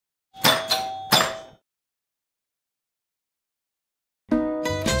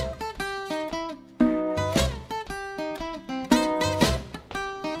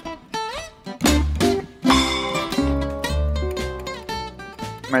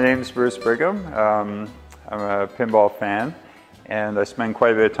My name is Bruce Brigham. I'm a pinball fan, and I spend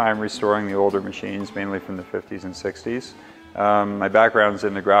quite a bit of time restoring the older machines, mainly from the 50s and 60s. My background's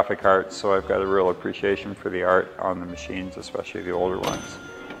in the graphic arts, so I've got a real appreciation for the art on the machines, especially the older ones.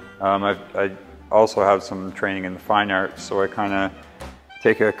 I also have some training in the fine arts, so I kind of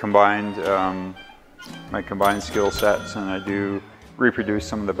take a combined, my combined skill sets, and I do reproduce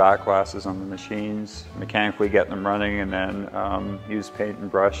some of the back glasses on the machines, mechanically get them running, and then use paint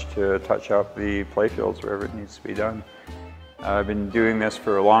and brush to touch up the playfields wherever it needs to be done. I've been doing this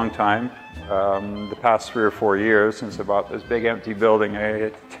for a long time. The past 3 or 4 years, since I bought this big empty building,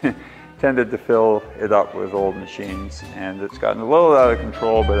 I tended to fill it up with old machines, and it's gotten a little out of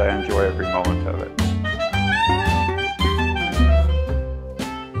control, but I enjoy every moment of it.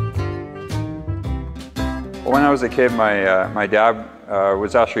 When I was a kid, my dad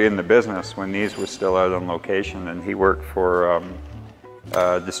was actually in the business when these were still out on location, and he worked for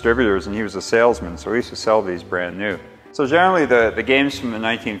distributors, and he was a salesman, so he used to sell these brand new. So generally the games from the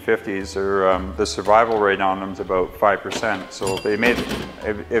 1950s, are, the survival rate on them is about 5%. So if they made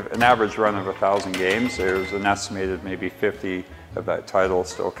an average run of 1,000 games, there's an estimated maybe 50 of that title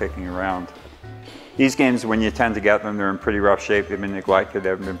still kicking around. These games, when you tend to get them, they're in pretty rough shape. They've been neglected, they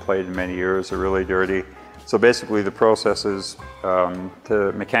haven't been played in many years, they're really dirty. So basically the process is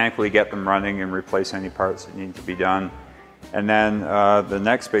to mechanically get them running and replace any parts that need to be done. And then the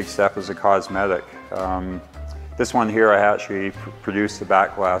next big step is a cosmetic. This one here I actually produced the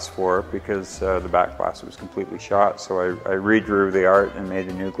back glass for because the back glass was completely shot. So I redrew the art and made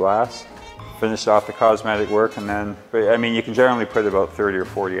a new glass. Finished off the cosmetic work, and then, I mean, you can generally put about 30 or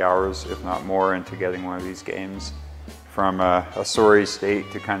 40 hours, if not more, into getting one of these games from a sorry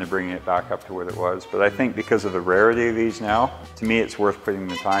state to kind of bringing it back up to what it was. But I think because of the rarity of these now, to me it's worth putting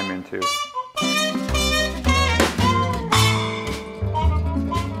the time into.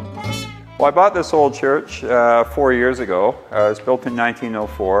 Well, I bought this old church 4 years ago. It was built in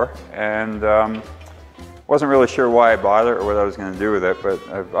 1904, and wasn't really sure why I bought it or what I was going to do with it, but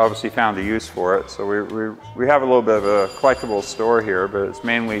I've obviously found a use for it. So we have a little bit of a collectible store here, but it's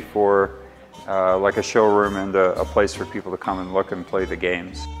mainly for like a showroom and a place for people to come and look and play the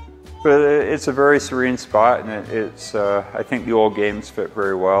games. But it's a very serene spot, and it's I think the old games fit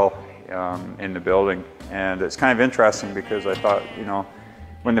very well in the building. And it's kind of interesting because I thought, you know,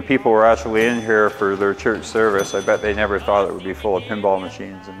 when the people were actually in here for their church service, I bet they never thought it would be full of pinball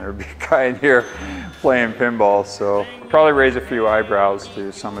machines and there'd be a guy in here playing pinball. So probably raise a few eyebrows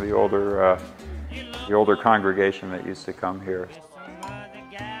to some of the older congregation that used to come here.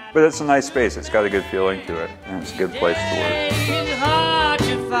 But it's a nice space. It's got a good feeling to it, and it's a good place to work.